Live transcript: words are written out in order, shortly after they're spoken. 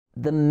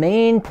The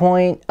main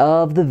point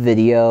of the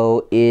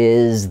video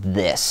is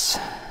this.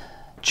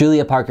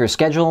 Julia Parker's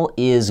schedule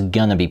is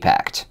gonna be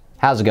packed.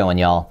 How's it going,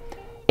 y'all?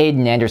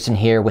 Aiden Anderson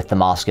here with the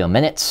Moscow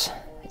Minutes.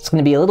 It's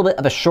gonna be a little bit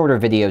of a shorter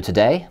video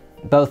today.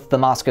 Both the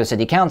Moscow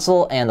City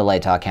Council and the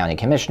Latah County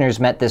Commissioners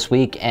met this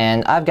week,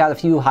 and I've got a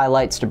few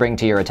highlights to bring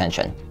to your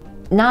attention.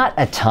 Not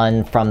a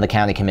ton from the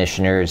county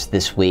commissioners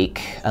this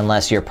week,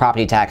 unless your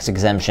property tax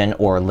exemption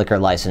or liquor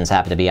license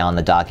happen to be on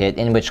the docket,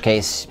 in which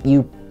case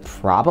you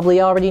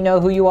probably already know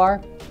who you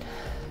are.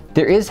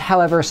 There is,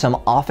 however,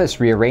 some office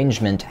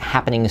rearrangement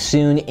happening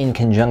soon in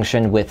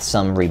conjunction with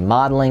some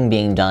remodeling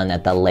being done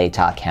at the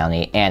Latah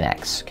County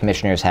Annex.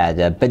 Commissioners had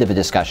a bit of a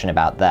discussion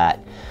about that.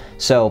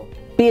 So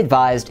be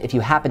advised, if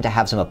you happen to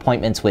have some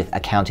appointments with a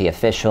county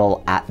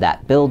official at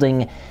that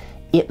building,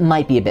 it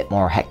might be a bit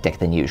more hectic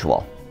than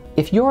usual.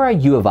 If you're a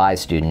U of I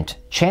student,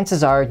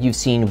 chances are you've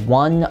seen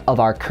one of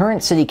our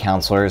current city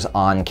councilors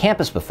on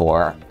campus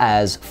before,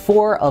 as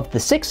 4 of the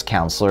 6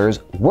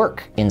 councilors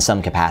work in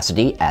some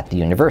capacity at the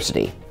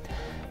university.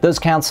 Those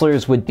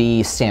councilors would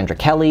be Sandra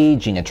Kelly,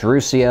 Gina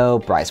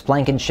Terusio, Bryce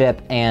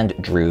Blankenship, and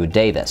Drew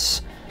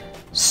Davis.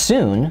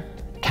 Soon,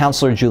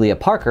 Councilor Julia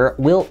Parker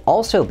will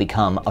also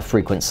become a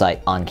frequent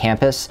sight on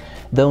campus,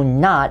 though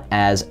not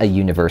as a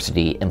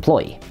university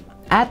employee.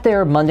 At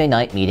their Monday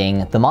night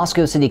meeting, the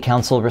Moscow City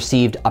Council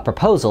received a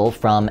proposal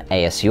from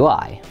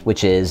ASUI,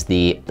 which is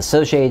the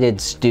Associated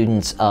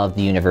Students of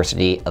the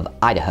University of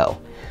Idaho.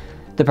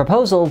 The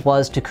proposal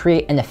was to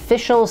create an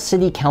official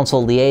city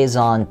council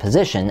liaison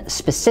position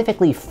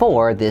specifically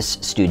for this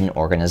student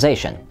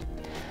organization.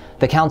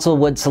 The council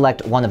would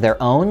select one of their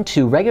own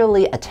to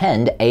regularly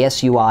attend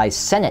ASUI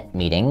Senate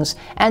meetings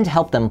and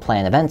help them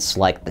plan events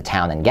like the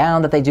Town and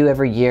Gown that they do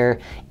every year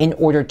in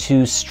order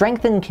to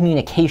strengthen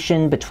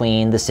communication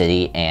between the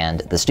city and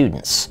the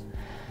students.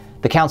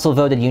 The council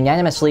voted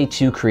unanimously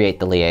to create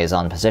the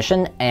liaison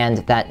position, and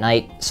that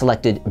night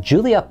selected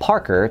Julia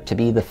Parker to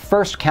be the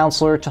first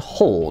councilor to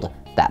hold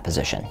that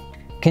position.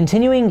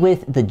 Continuing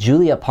with the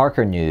Julia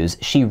Parker news,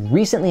 she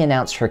recently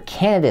announced her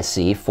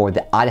candidacy for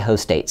the Idaho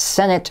State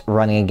Senate,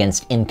 running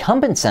against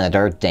incumbent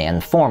Senator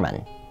Dan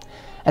Foreman.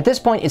 At this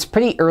point, it's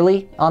pretty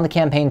early on the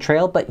campaign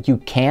trail, but you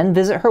can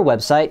visit her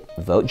website,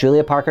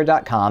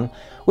 votejuliaparker.com,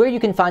 where you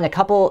can find a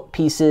couple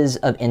pieces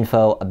of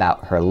info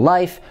about her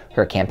life,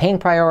 her campaign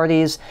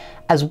priorities,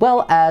 as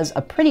well as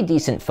a pretty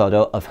decent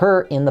photo of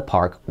her in the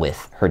park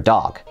with her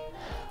dog.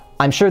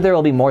 I'm sure there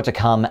will be more to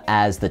come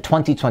as the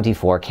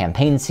 2024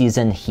 campaign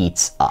season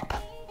heats up.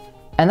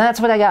 And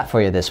that's what I got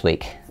for you this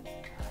week.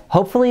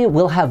 Hopefully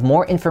we'll have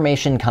more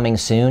information coming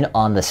soon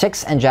on the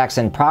 6 and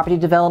Jackson property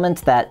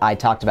development that I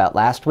talked about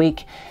last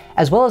week,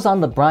 as well as on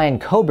the Brian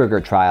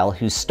Kohberger trial,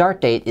 whose start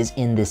date is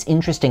in this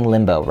interesting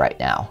limbo right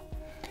now.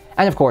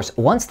 And of course,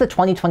 once the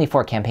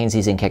 2024 campaign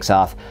season kicks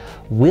off,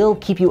 we'll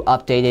keep you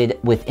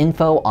updated with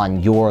info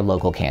on your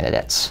local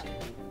candidates.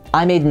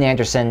 I'm Aiden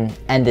Anderson,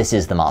 and this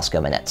is the Moscow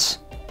Minutes.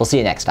 We'll see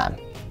you next time.